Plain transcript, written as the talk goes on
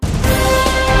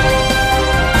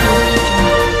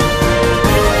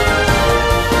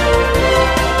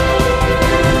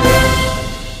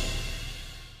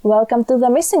Welcome to The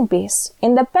Missing Piece,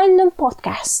 independent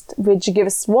podcast which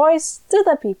gives voice to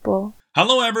the people.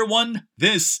 Hello everyone,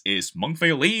 this is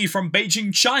Mengfei Li from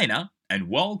Beijing, China, and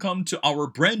welcome to our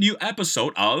brand new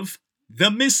episode of The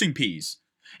Missing Piece.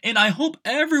 And I hope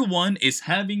everyone is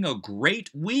having a great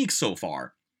week so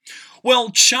far.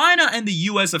 Well, China and the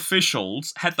US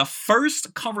officials had the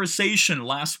first conversation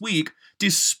last week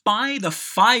despite the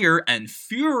fire and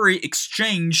fury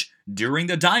exchange during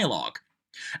the dialogue.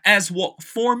 As what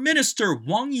Foreign Minister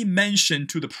Wang Yi mentioned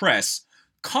to the press,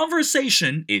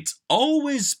 conversation is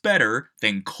always better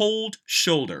than cold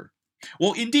shoulder.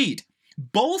 Well, indeed,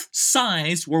 both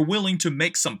sides were willing to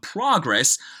make some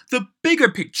progress, the bigger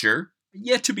picture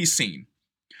yet to be seen.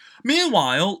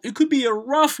 Meanwhile, it could be a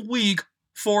rough week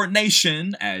for a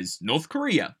nation as North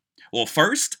Korea. Well,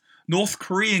 first, North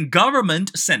Korean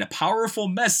government sent a powerful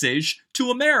message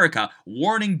to America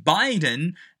warning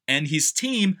Biden and his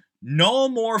team no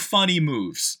more funny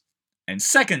moves. And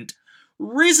second,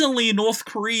 recently North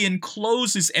Korea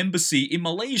closed its embassy in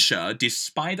Malaysia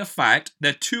despite the fact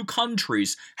that two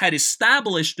countries had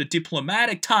established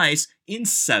diplomatic ties in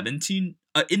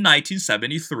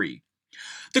 1973.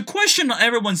 The question on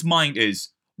everyone's mind is,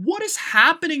 what is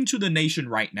happening to the nation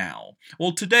right now?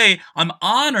 Well, today I'm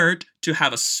honored to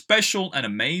have a special and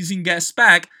amazing guest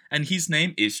back, and his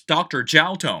name is Dr.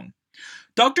 Zhao Tong.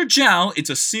 Dr. Zhao is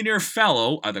a senior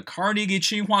fellow at the Carnegie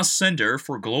Tsinghua Center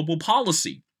for Global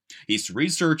Policy. His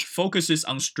research focuses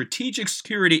on strategic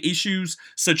security issues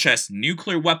such as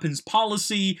nuclear weapons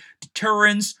policy,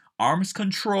 deterrence, arms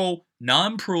control,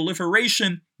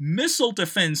 nonproliferation, missile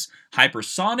defense,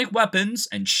 hypersonic weapons,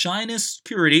 and China's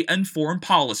security and foreign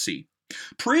policy.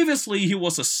 Previously, he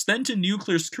was a Stanton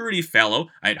Nuclear Security Fellow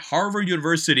at Harvard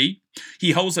University.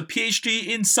 He holds a PhD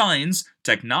in Science,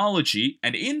 Technology,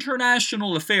 and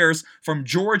International Affairs from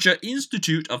Georgia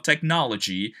Institute of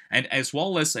Technology, and as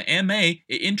well as an MA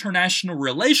in International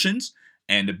Relations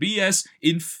and a BS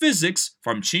in Physics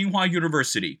from Tsinghua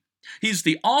University. He's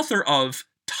the author of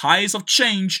Tides of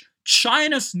Change,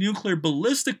 China's Nuclear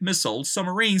Ballistic Missile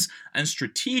Submarines and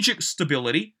Strategic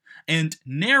Stability, and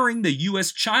Narrowing the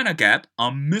US-China Gap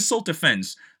on Missile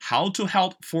Defense, How to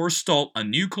Help Forestall a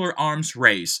Nuclear Arms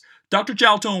Race. Dr.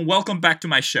 Zhao Tong, welcome back to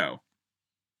my show.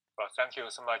 Well, thank you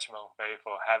so much, Mengfei,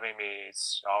 for having me.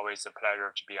 It's always a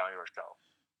pleasure to be on your show.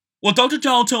 Well, Dr.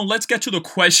 Zhao Tong, let's get to the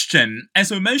question.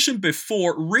 As we mentioned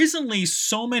before, recently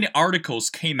so many articles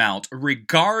came out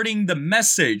regarding the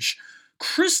message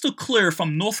crystal clear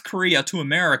from North Korea to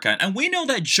America. And we know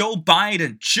that Joe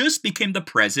Biden just became the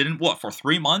president, for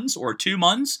 3 months or 2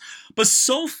 months? But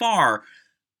so far,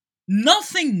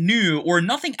 nothing new or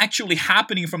nothing actually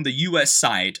happening from the US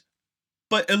side.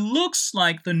 But it looks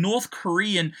like the North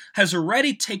Korean has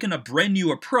already taken a brand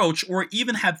new approach or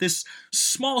even had this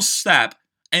small step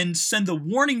and send a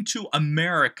warning to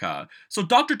America. So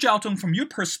Dr. Zhao Tong, from your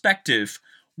perspective,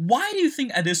 why do you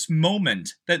think at this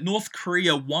moment that North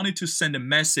Korea wanted to send a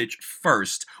message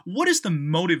first? What is the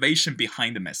motivation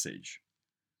behind the message?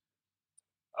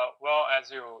 Well, as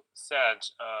you said,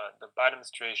 the Biden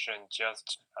administration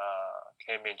just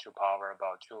came into power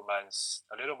about 2 months,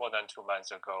 a little more than 2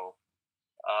 months ago.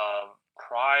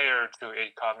 Prior to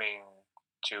it coming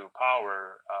to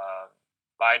power,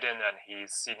 Biden and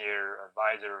his senior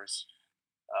advisors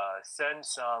sent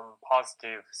some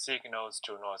positive signals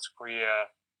to North Korea,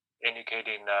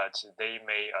 indicating that they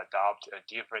may adopt a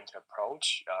different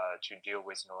approach to deal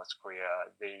with North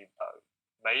Korea. They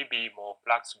may be more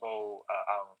flexible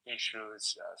on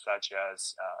issues such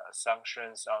as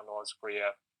sanctions on North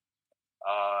Korea,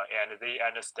 and they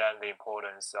understand the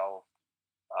importance of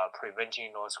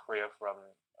preventing North Korea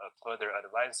from further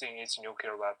advancing its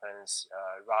nuclear weapons,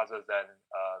 rather than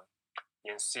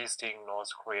insisting North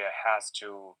Korea has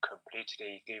to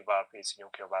completely give up its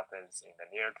nuclear weapons in the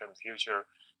near-term future.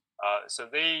 So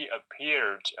they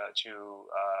appeared to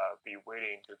be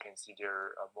willing to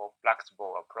consider a more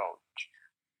flexible approach.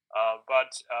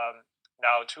 But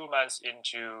now, 2 months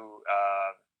into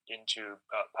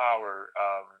power,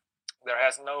 there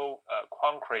has no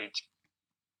concrete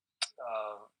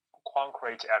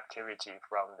activity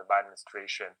from the Biden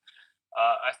administration.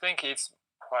 I think it's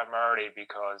primarily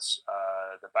because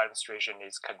the Biden administration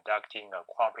is conducting a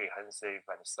comprehensive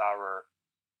and thorough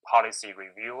policy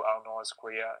review on North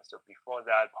Korea. So before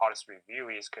that policy review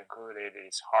is concluded,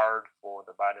 it's hard for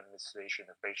the Biden administration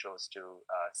officials to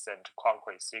send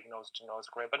concrete signals to North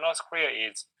Korea. But North Korea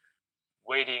is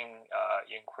waiting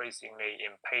increasingly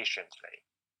impatiently.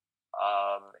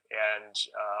 And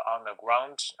on the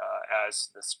ground, as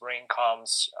the spring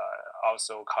comes,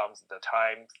 also comes the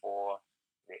time for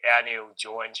the annual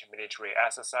joint military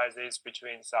exercises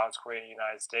between South Korea and the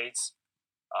United States.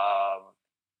 Um,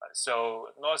 so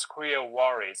North Korea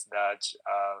worries that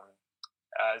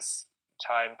as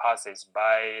time passes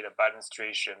by, the Biden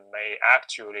administration may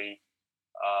actually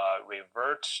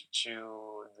revert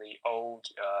to the old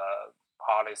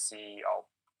policy of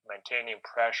maintaining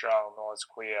pressure on North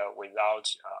Korea without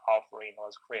offering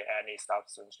North Korea any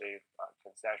substantive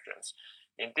concessions.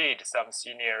 Indeed, some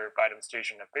senior Biden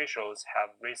administration officials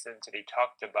have recently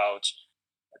talked about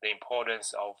the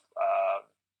importance of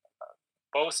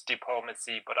both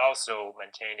diplomacy but also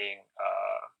maintaining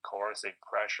coercive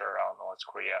pressure on North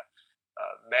Korea.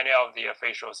 Many of the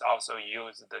officials also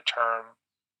use the term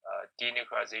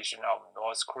denuclearization of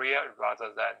North Korea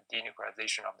rather than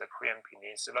denuclearization of the Korean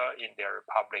Peninsula in their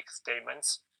public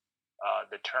statements.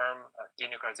 The term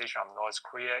denuclearization of North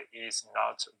Korea is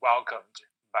not welcomed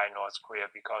by North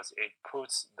Korea because it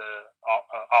puts the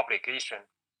obligation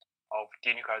of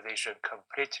denuclearization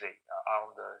completely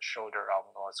on the shoulder of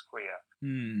North Korea.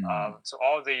 So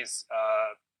all these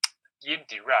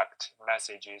indirect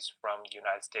messages from the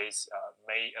United States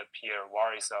may appear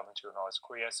worrisome to North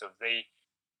Korea, so they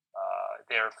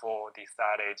therefore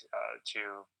decided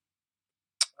to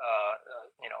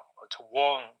to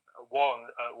warn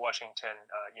Washington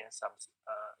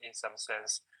in some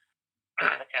sense,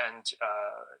 and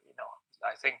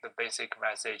I think the basic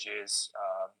message is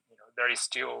there is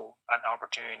still an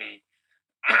opportunity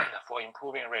for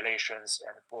improving relations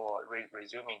and for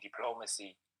resuming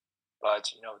diplomacy, but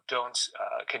don't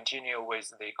continue with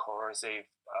the coercive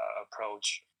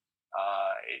approach.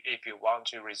 If you want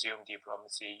to resume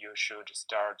diplomacy, you should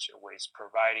start with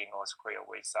providing North Korea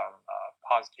with some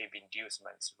positive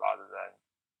inducements rather than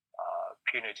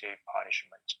punitive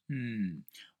punishment.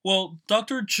 Well,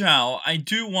 Dr. Zhao, I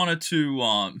do wanted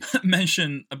to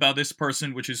mention about this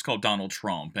person, which is called Donald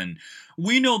Trump, and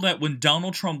we know that when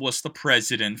Donald Trump was the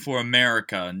president for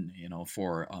America, and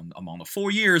for among the 4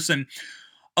 years, and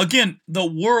again, the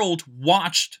world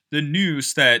watched the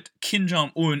news that Kim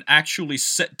Jong Un actually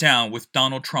sat down with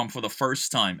Donald Trump for the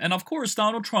first time, and of course,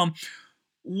 Donald Trump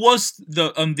was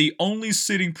the only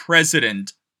sitting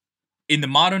president in the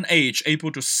modern age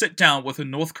able to sit down with a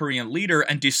North Korean leader,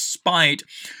 and despite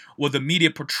what the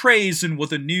media portrays and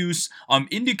what the news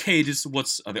indicates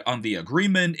what's on the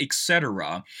agreement,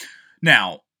 etc.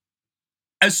 Now,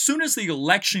 as soon as the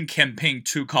election campaign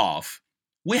took off,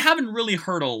 we haven't really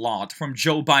heard a lot from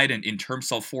Joe Biden in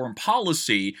terms of foreign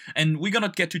policy, and we're gonna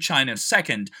get to China in a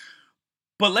second.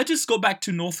 But let's just go back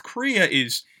to North Korea.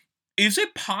 Is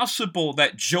it possible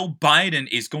that Joe Biden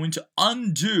is going to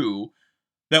undo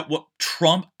that what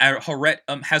Trump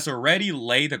has already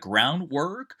laid the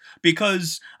groundwork?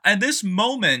 Because at this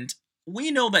moment,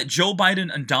 we know that Joe Biden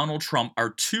and Donald Trump are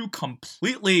two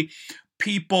completely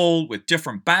people with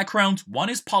different backgrounds. One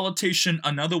is politician,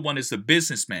 another one is a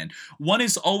businessman. One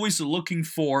is always looking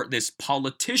for this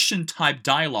politician type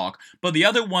dialogue, but the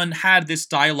other one had this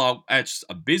dialogue as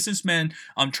a businessman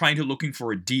trying to looking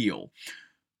for a deal.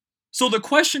 So the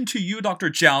question to you, Dr.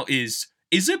 Zhao, is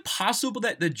it possible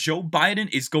that Joe Biden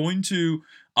is going to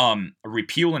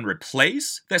repeal and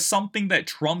replace? That's something that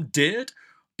Trump did?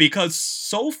 Because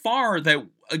so far that,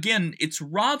 again, it's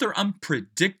rather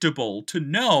unpredictable to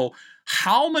know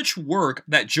how much work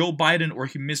that Joe Biden or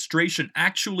his administration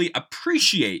actually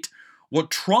appreciate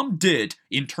what Trump did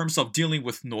in terms of dealing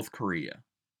with North Korea.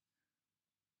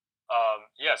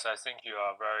 Yes, I think you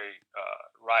are very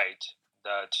right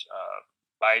that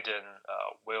Biden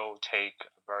will take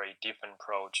a very different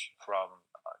approach from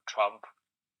Trump.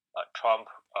 Trump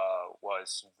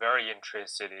was very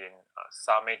interested in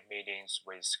summit meetings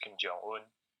with Kim Jong Un.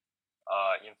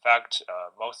 In fact,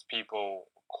 most people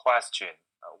question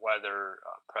whether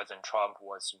President Trump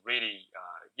was really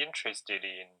interested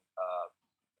in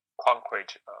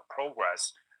concrete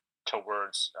progress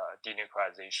towards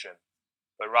denuclearization,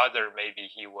 but rather maybe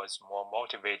he was more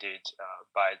motivated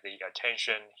by the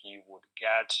attention he would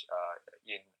get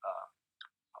in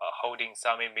holding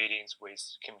summit meetings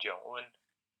with Kim Jong Un,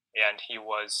 and he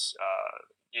was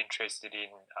interested in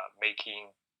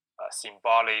making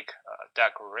symbolic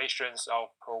declarations of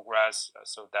progress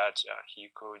so that he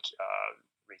could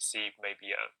receive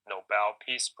maybe a Nobel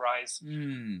Peace Prize.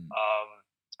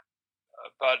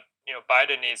 But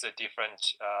Biden is a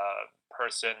different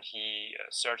person. He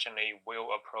certainly will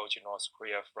approach North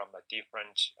Korea from a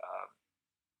different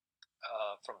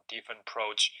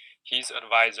approach. His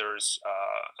advisors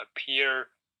appear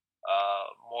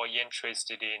more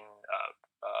interested in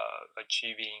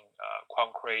achieving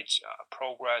concrete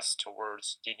progress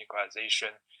towards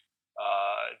denuclearization.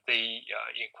 They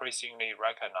increasingly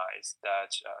recognize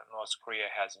that North Korea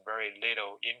has very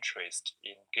little interest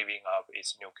in giving up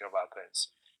its nuclear weapons.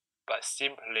 but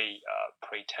simply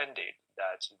pretended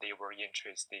that they were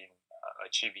interested in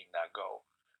achieving that goal.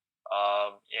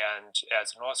 And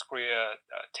as North Korea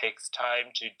takes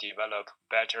time to develop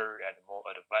better and more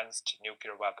advanced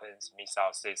nuclear weapons,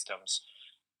 missile systems,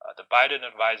 the Biden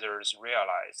advisors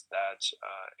realized that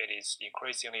it is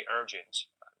increasingly urgent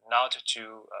not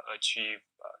to achieve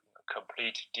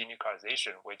complete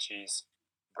denuclearization, which is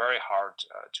very hard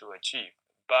to achieve,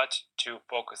 but to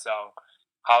focus on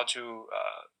how to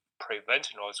prevent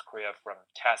North Korea from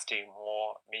testing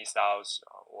more missiles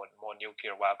or more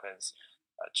nuclear weapons,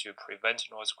 to prevent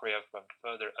North Korea from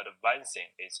further advancing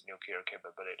its nuclear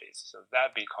capabilities. So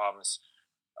that becomes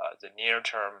the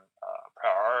near-term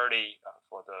priority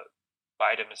for the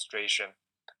Biden administration.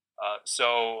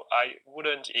 So I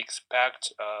wouldn't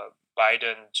expect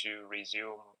Biden to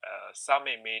resume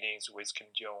summit meetings with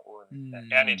Kim Jong-un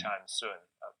anytime soon.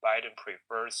 Biden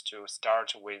prefers to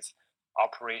start with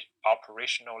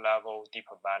operational level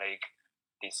diplomatic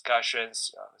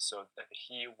discussions, so that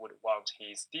he would want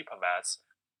his diplomats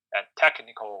and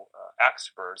technical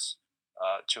experts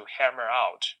to hammer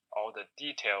out all the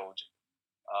detailed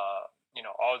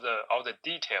all the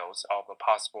details of a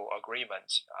possible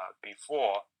agreement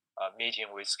before meeting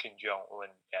with Kim Jong Un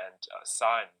and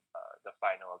sign the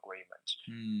final agreement.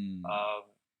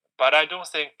 But I don't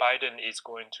think Biden is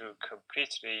going to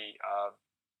completely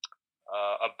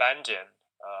abandon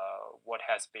what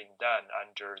has been done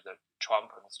under the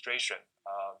Trump administration,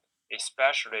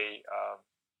 especially.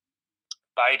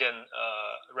 Biden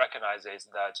recognizes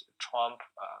that Trump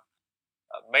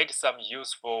made some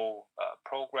useful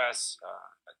progress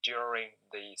during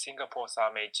the Singapore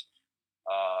summit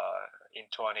in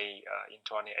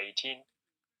 2018.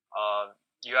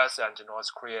 U.S. and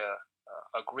North Korea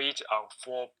agreed on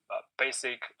four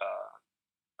basic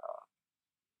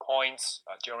points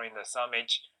during the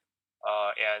summit,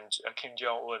 and Kim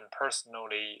Jong-un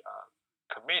personally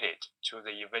committed to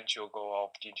the eventual goal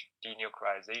of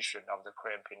denuclearization of the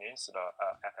Korean Peninsula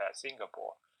at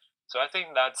Singapore. So I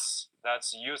think that's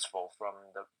useful from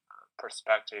the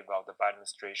perspective of the Biden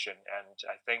administration, and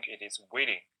I think it is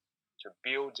willing to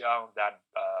build on that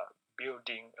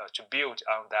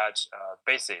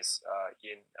basis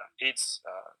in its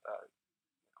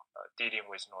dealing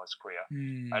with North Korea.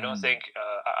 I don't think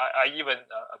I even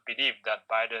believe that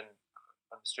Biden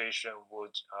administration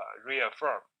would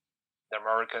reaffirm the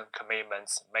American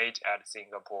commitments made at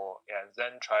Singapore and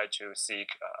then try to seek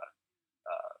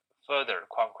further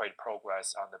concrete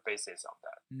progress on the basis of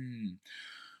that.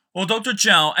 Well, Dr.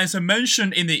 Zhao, as I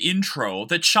mentioned in the intro,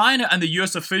 that China and the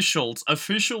US officials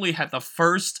officially had the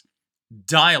first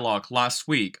dialogue last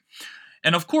week.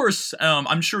 And of course,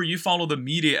 I'm sure you follow the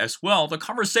media as well. The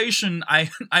conversation, I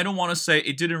don't want to say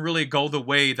it didn't really go the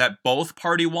way that both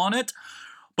parties wanted,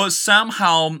 but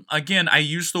somehow, again, I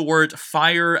use the word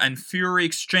fire and fury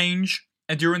exchange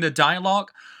during the dialogue.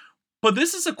 But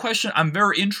this is a question I'm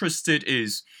very interested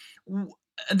is,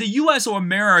 the US or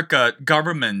America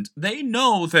government, they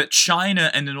know that China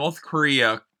and North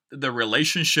Korea, the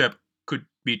relationship could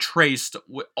be traced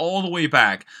all the way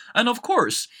back. And of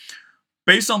course,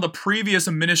 based on the previous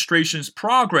administration's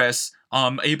progress,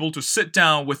 able to sit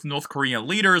down with North Korean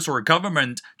leaders or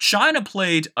government, China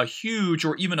played a huge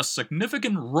or even a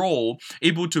significant role,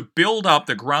 able to build up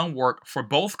the groundwork for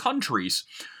both countries.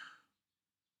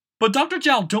 But Dr.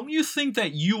 Zhao, don't you think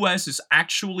that US is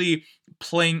actually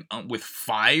playing with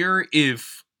fire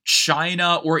if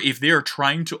China, or if they're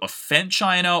trying to offend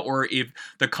China, or if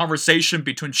the conversation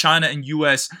between China and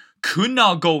US could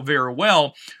not go very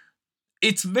well?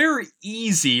 It's very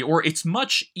easy, or it's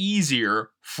much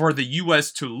easier for the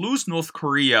US to lose North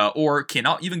Korea or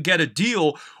cannot even get a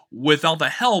deal without the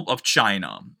help of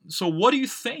China. So what do you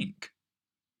think?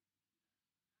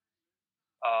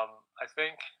 I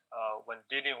think when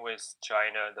dealing with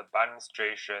China, the Biden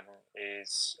administration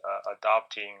is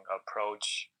adopting an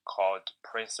approach called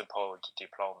principled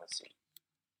diplomacy,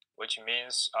 which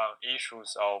means on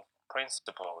issues of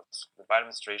principles, the Biden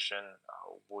administration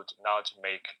would not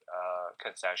make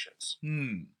concessions.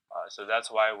 So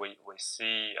that's why we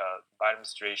see Biden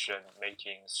administration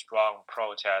making strong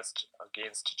protest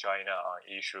against China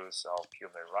on issues of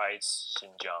human rights,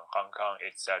 Xinjiang, Hong Kong,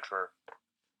 etc.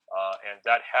 And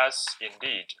that has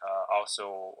indeed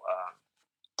also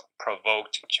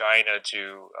provoked China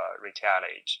to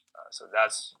retaliate. So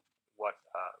that's what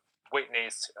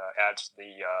witnessed at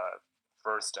the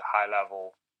first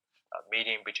high-level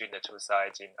meeting between the two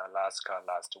sides in Alaska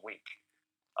last week.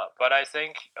 But I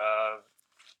think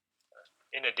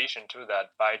in addition to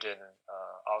that, Biden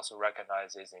also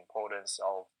recognizes the importance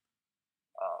of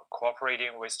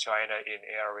cooperating with China in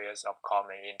areas of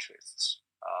common interests.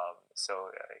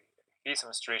 So his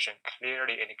administration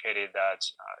clearly indicated that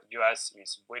U.S.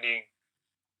 is willing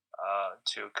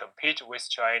to compete with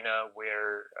China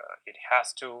where it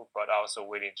has to, but also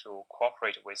willing to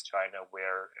cooperate with China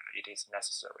where it is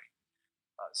necessary.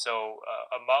 So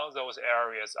among those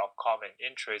areas of common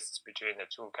interests between the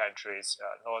two countries,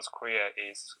 North Korea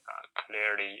is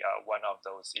clearly one of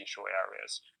those issue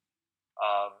areas.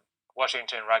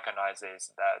 Washington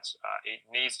recognizes that it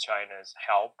needs China's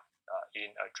help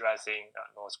in addressing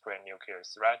North Korean nuclear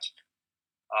threat.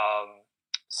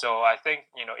 So I think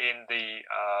in the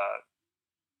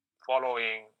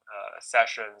following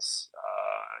sessions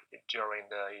during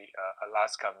the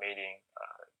Alaska meeting,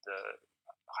 the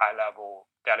high-level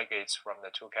delegates from the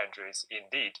two countries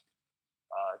indeed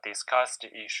discussed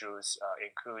issues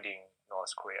including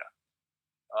North Korea.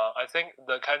 I think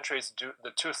the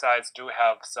two sides do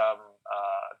have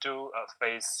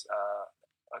face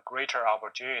a greater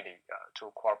opportunity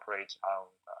to cooperate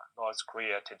on North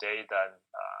Korea today than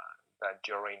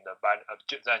during the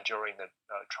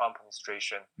Trump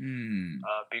administration,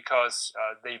 because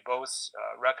they both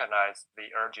recognize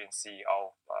the urgency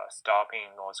of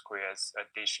stopping North Korea's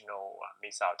additional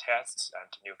missile tests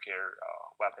and nuclear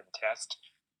weapon tests.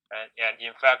 And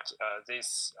in fact,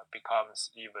 this becomes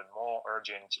even more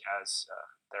urgent as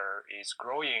there is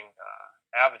growing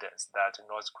evidence that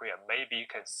North Korea may be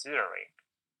considering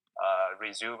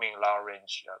resuming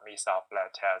long-range missile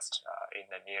flight tests in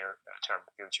the near-term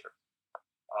future.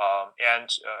 And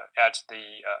at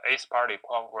the Eighth Party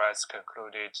Congress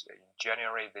concluded in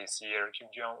January this year,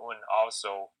 Kim Jong-un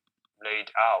also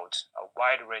laid out a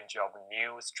wide range of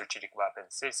new strategic weapon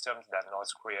systems that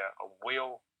North Korea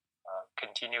will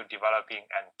continue developing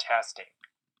and testing.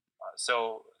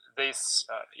 So this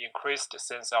increased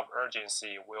sense of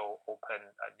urgency will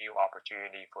open a new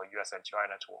opportunity for U.S. and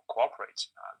China to cooperate,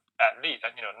 at least,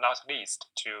 not least,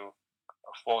 to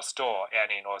forestall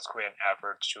any North Korean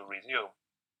effort to resume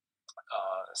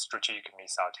strategic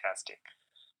missile testing.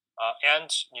 And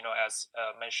as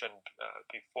mentioned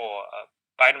before,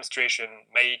 Biden administration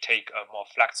may take a more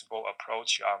flexible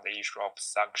approach on the issue of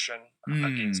sanction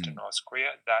against North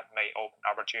Korea. That may open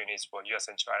opportunities for U.S.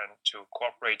 and China to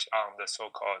cooperate on the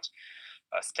so-called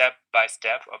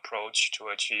step-by-step approach to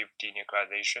achieve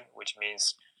denuclearization, which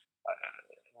means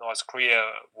North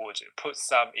Korea would put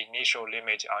some initial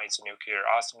limit on its nuclear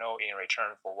arsenal in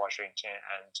return for Washington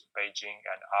and Beijing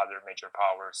and other major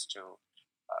powers to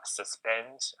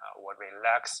suspend or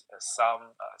relax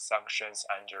some sanctions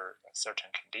under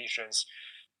certain conditions.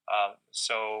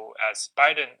 So as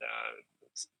Biden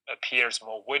appears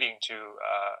more willing to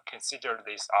consider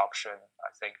this option,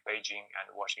 I think Beijing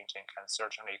and Washington can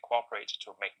certainly cooperate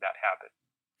to make that happen.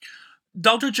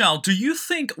 Dr. Zhao, do you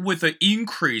think with the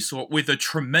increase or with the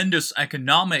tremendous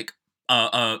economic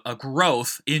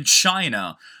growth in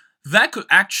China, that could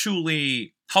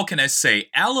actually, how can I say,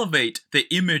 elevate the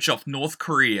image of North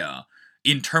Korea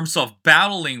in terms of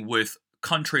battling with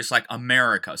countries like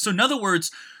America? So in other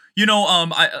words,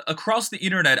 across the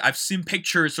internet, I've seen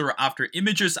pictures or after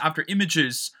images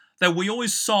that we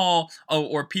always saw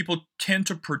or people tend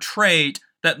to portray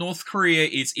that North Korea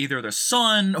is either the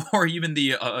son or even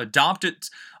the adopted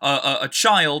a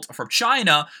child from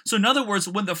China. So in other words,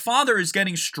 when the father is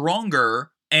getting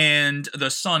stronger and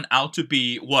the son out to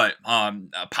be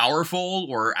powerful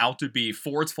or out to be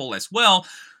forceful as well,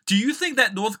 do you think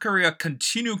that North Korea can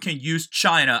use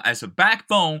China as a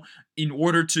backbone in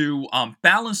order to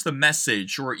balance the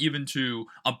message or even to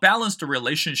balance the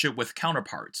relationship with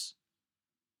counterparts?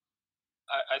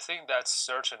 I think that's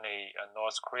certainly a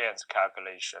North Korean's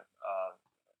calculation.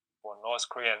 For North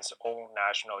Koreans' own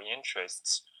national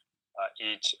interests,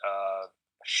 it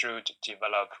should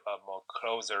develop a more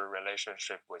closer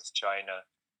relationship with China.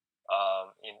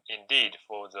 Indeed,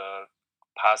 for the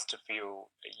past few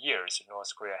years,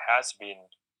 North Korea has been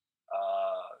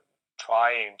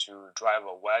trying to drive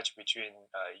a wedge between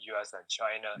U.S. and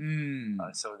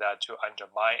China so that to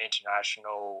undermine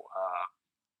international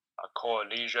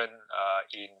coalition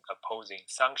in opposing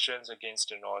sanctions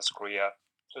against North Korea.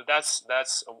 So that's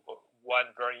one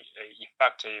very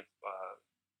effective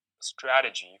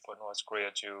strategy for North Korea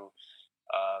to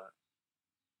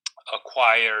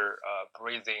acquire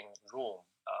breathing room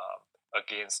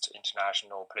against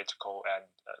international political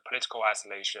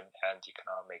isolation and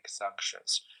economic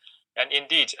sanctions. And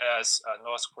indeed, as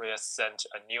North Korea sent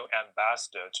a new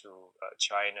ambassador to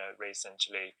China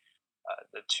recently,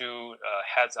 the two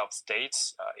heads of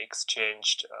states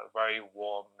exchanged very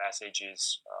warm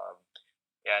messages,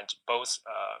 and both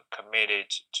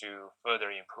committed to further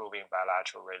improving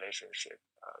bilateral relationship.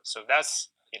 So that's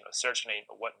certainly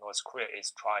what North Korea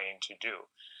is trying to do.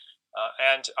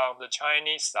 And on the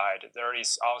Chinese side, there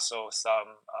is also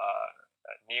some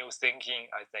new thinking,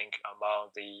 I think,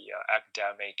 among the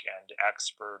academic and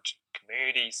expert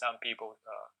community. Some people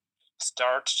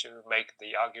start to make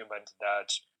the argument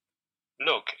that,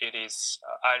 look, it is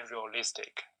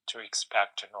unrealistic to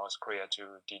expect North Korea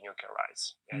to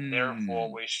denuclearize, and therefore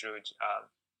we should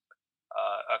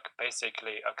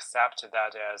basically accept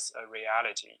that as a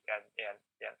reality, and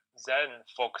then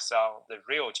focus on the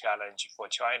real challenge for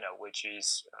China, which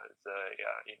is the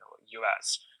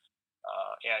U.S.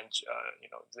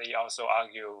 They also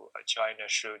argue China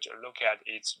should look at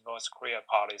its North Korea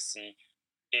policy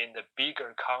in the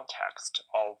bigger context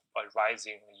of a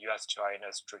rising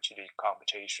U.S.-China strategic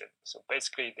competition. So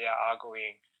basically, they are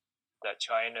arguing that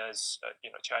China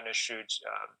should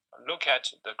look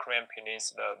at the Korean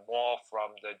Peninsula more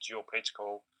from the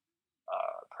geopolitical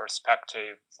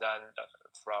perspective than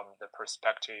from the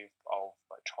perspective of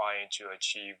trying to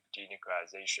achieve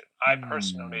denuclearization. I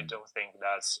personally don't think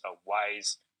that's a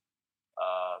wise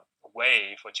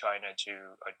way for China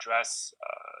to address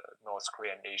North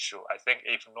Korean issue. I think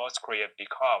if North Korea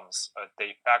becomes a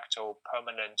de facto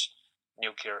permanent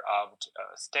nuclear-armed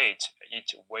state,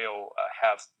 it will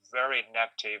have very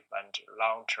negative and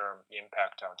long-term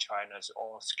impact on China's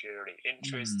own security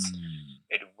interests.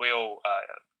 It will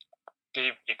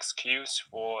give excuse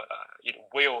for it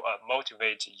will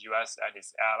motivate U.S. and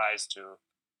its allies to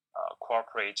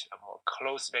cooperate more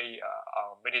closely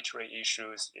on military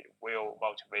issues. It will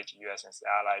motivate U.S. and its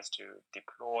allies to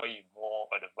deploy more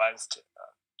advanced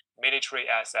military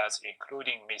assets,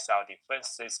 including missile defense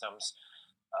systems,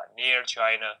 near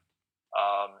China,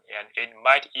 and it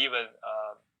might even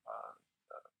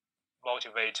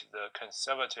motivate the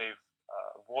conservative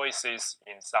voices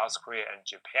in South Korea and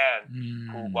Japan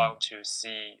who want to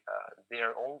see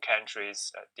their own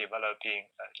countries developing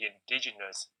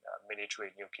indigenous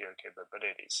military nuclear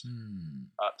capabilities.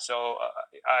 I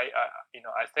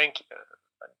think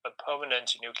a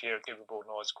permanent nuclear capable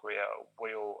North Korea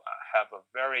will have a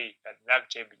very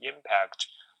negative impact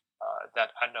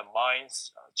that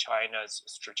undermines China's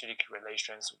strategic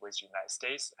relations with the United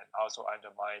States and also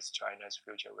undermines China's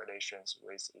future relations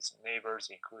with its neighbors,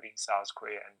 including South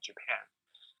Korea and Japan.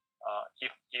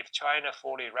 If China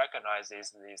fully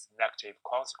recognizes these negative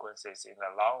consequences in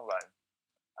the long run,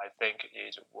 I think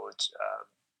it would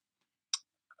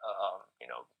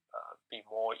be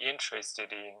more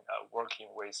interested in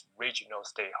working with regional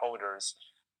stakeholders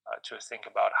to think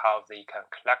about how they can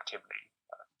collectively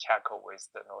tackle with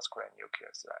the North Korean nuclear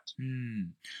threat.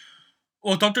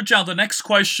 Well, Dr. Zhao, the next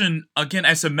question, again,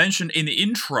 as I mentioned in the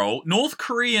intro, North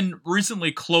Korea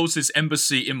recently closed its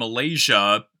embassy in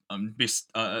Malaysia,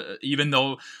 even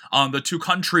though the two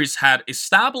countries had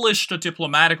established a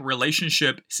diplomatic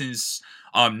relationship since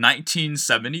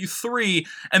 1973,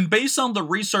 and based on the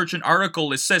research and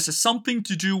article, it says it's something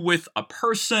to do with a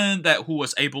person who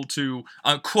was able to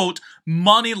quote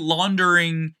money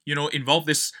laundering, involve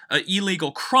this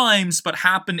illegal crimes, but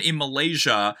happened in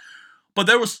Malaysia. But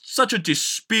there was such a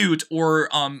dispute, or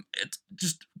it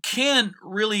just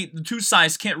the two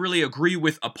sides can't really agree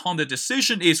upon the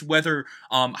decision is whether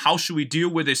how should we deal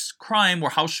with this crime,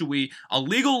 or how should we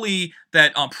legally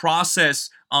process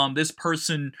this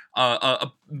person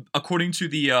according to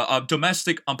the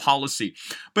domestic policy.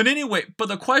 But anyway,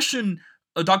 the question,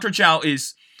 Dr. Zhao,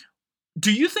 is,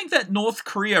 do you think that North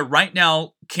Korea right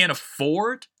now can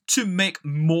afford to make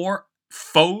more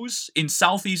foes in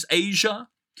Southeast Asia?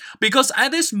 Because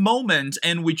at this moment,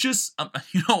 and we just,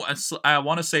 I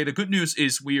want to say the good news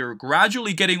is we are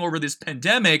gradually getting over this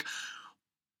pandemic,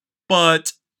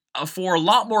 but for a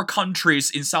lot more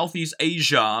countries in Southeast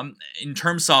Asia, in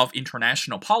terms of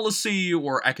international policy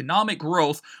or economic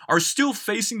growth, are still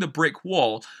facing the brick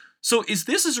wall. So is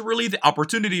really the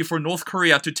opportunity for North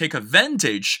Korea to take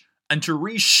advantage and to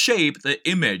reshape the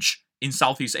image in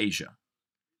Southeast Asia?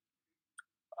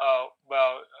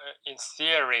 Well, in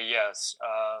theory, yes.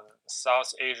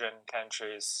 South Asian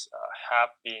countries have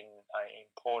been an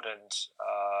important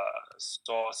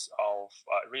source of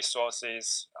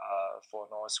resources for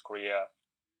North Korea,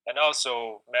 and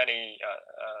also many,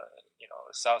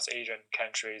 South Asian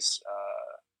countries.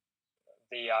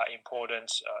 They are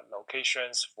important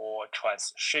locations for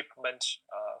transshipment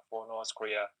for North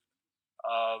Korea.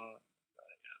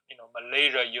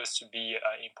 Malaysia used to be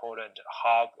an important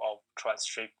hub of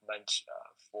transshipment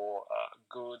for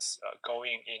goods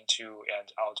going into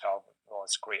and out of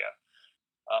North Korea.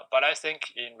 But I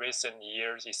think in recent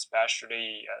years,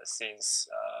 especially since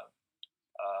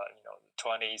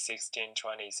 2016,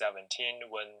 2017,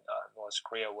 when North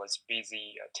Korea was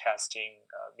busy testing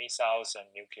missiles and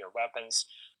nuclear weapons,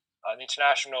 the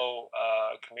international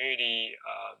community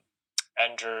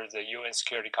under the UN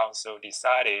Security Council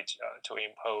decided to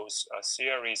impose a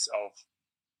series of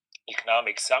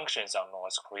economic sanctions on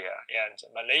North Korea, and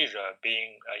Malaysia,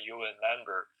 being a UN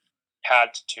member,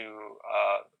 had to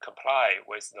comply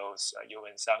with those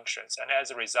UN sanctions. And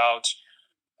as a result,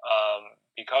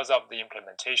 because of the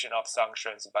implementation of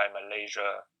sanctions by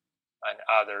Malaysia and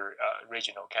other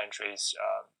regional countries,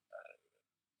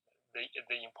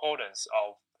 the importance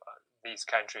of these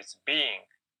countries being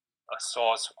a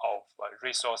source of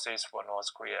resources for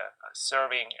North Korea,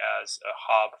 serving as a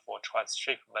hub for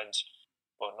transshipment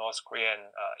for North Korean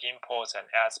imports and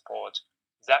exports,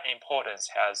 that importance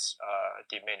has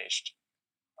diminished.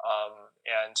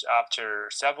 And after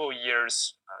several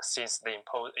years since the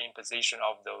imposition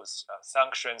of those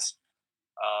sanctions,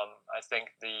 I think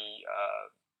the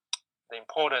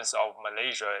importance of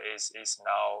Malaysia is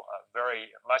now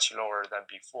very much lower than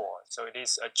before. So it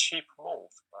is a cheap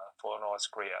move for North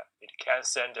Korea. It can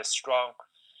send a strong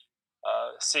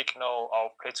signal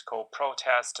of political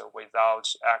protest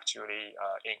without actually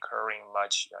incurring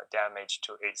much damage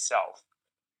to itself.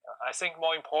 I think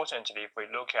more importantly, if we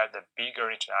look at the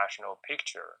bigger international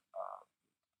picture,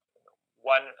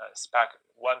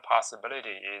 one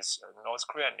possibility is a North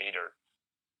Korean leader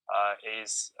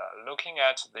is looking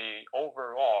at the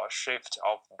overall shift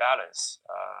of balance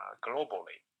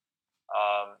globally.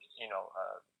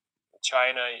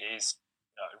 China is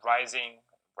rising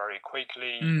very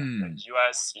quickly. The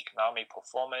U.S. economic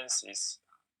performance is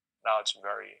not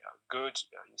very good,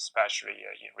 especially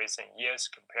in recent years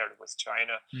compared with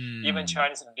China. Even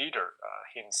Chinese leader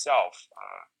himself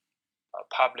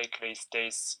publicly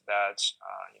states that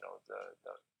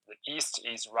the East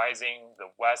is rising,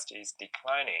 the West is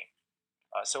declining.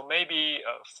 So maybe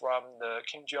from the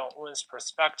Kim Jong-un's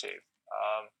perspective,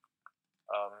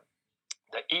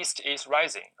 the East is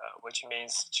rising, which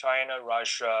means China,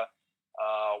 Russia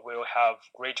will have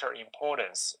greater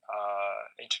importance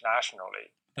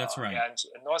internationally. That's right. And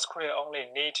North Korea only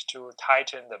need to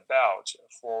tighten the belt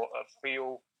for a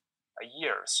few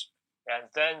years, and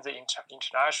then the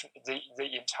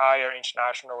entire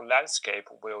international landscape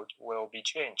will be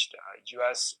changed.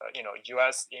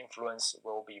 U.S. influence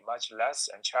will be much less,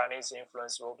 and Chinese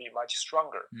influence will be much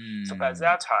stronger. So by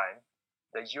that time,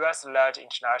 the U.S.-led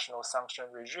international sanction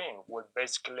regime would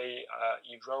basically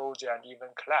erode and even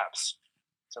collapse.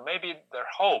 So maybe their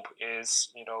hope is,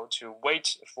 to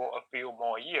wait for a few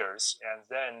more years, and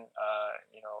then,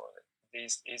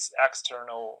 this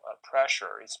external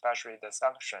pressure, especially the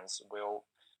sanctions, will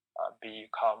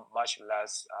become much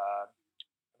less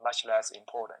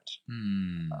important.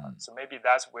 So maybe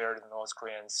that's where the North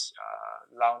Koreans'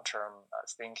 long-term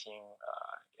thinking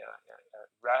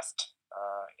rests,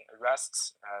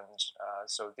 and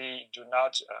so they do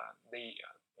not they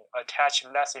attach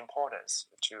less importance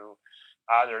to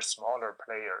other smaller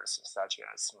players such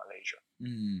as Malaysia.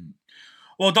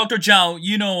 Well, Dr. Zhao,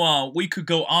 we could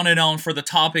go on and on for the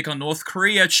topic on North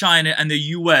Korea, China, and the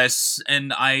U.S.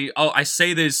 And I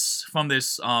say this from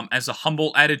this as a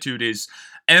humble attitude is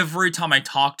every time I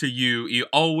talk to you, you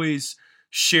always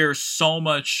share so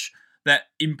much that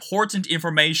important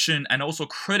information and also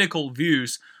critical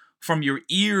views from your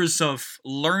years of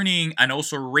learning and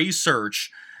also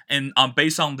research. And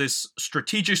based on this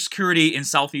strategic security in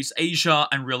Southeast Asia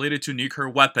and related to nuclear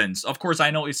weapons. Of course,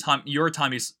 I know your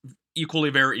time is equally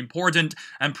very important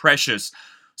and precious.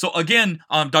 So again,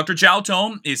 Dr. Zhao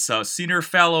Tong is a senior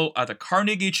fellow at the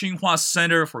Carnegie Tsinghua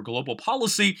Center for Global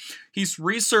Policy. His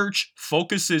research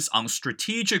focuses on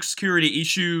strategic security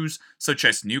issues such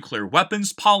as nuclear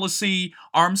weapons policy,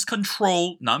 arms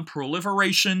control,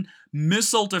 nonproliferation,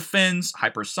 missile defense,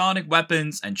 hypersonic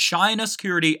weapons, and China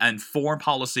security and foreign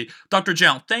policy. Dr.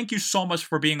 Zhao, thank you so much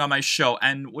for being on my show,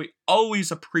 and we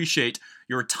always appreciate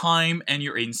your time and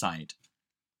your insight.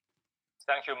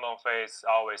 Thank you, Monfei. It's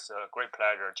always a great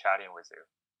pleasure chatting with you.